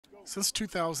Since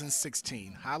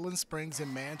 2016, Highland Springs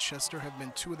and Manchester have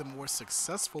been two of the more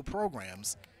successful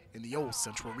programs in the old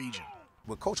Central region.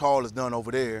 What Coach Hall has done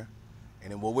over there,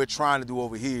 and then what we're trying to do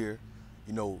over here,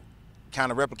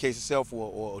 kind of replicates itself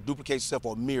or duplicates itself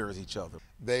or mirrors each other.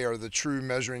 They are the true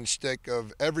measuring stick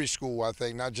of every school, I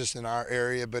think, not just in our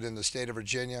area, but in the state of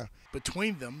Virginia.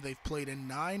 Between them, they've played in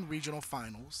 9 regional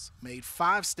finals, made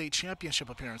 5 state championship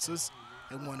appearances,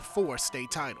 and won 4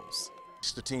 state titles.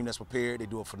 It's the team that's prepared. They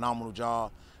do a phenomenal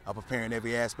job of preparing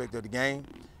every aspect of the game,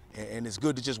 and it's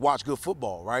good to just watch good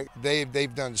football, right?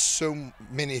 They've done so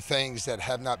many things that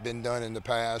have not been done in the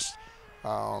past.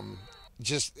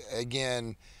 Just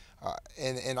again,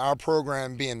 in our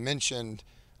program being mentioned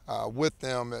with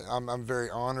them, I'm very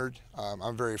honored.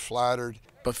 I'm very flattered.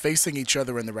 But facing each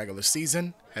other in the regular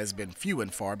season has been few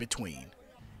and far between.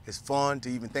 It's fun to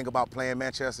even think about playing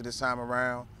Manchester this time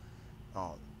around.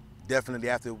 Definitely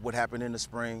after what happened in the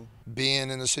spring. Being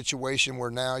in a situation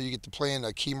where now you get to play in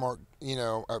a key mark,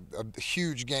 a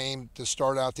huge game to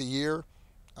start out the year,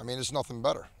 I mean, it's nothing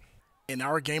better. In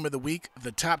our game of the week,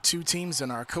 the top 2 teams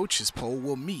in our coaches poll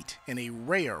will meet in a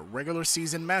rare regular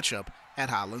season matchup at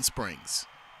Highland Springs.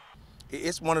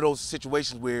 It's one of those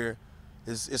situations where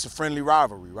it's a friendly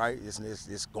rivalry, right?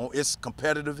 It's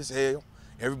competitive as hell.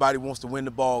 Everybody wants to win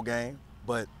the ball game,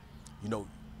 but you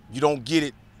don't get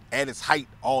it at its height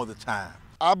all the time.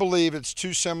 I believe it's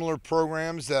 2 similar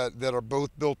programs that are both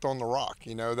built on the rock.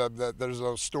 That there's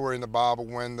a story in the Bible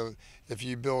when if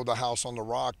you build a house on the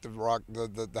rock,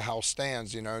 the house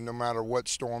stands. No matter what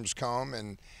storms come,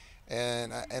 and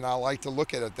I like to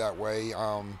look at it that way.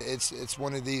 It's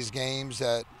one of these games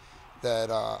that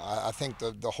I think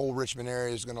the whole Richmond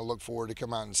area is going to look forward to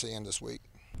come out and seeing this week.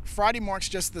 Friday marks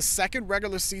just the 2nd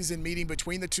regular season meeting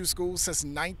between the 2 schools since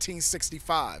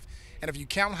 1965. And if you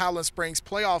count Highland Springs'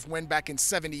 playoff win back in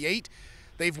 '78,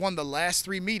 they've won the last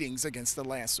 3 meetings against the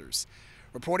Lancers.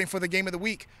 Reporting for the Game of the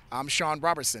Week, I'm Sean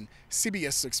Robertson,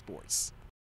 CBS 6 Sports.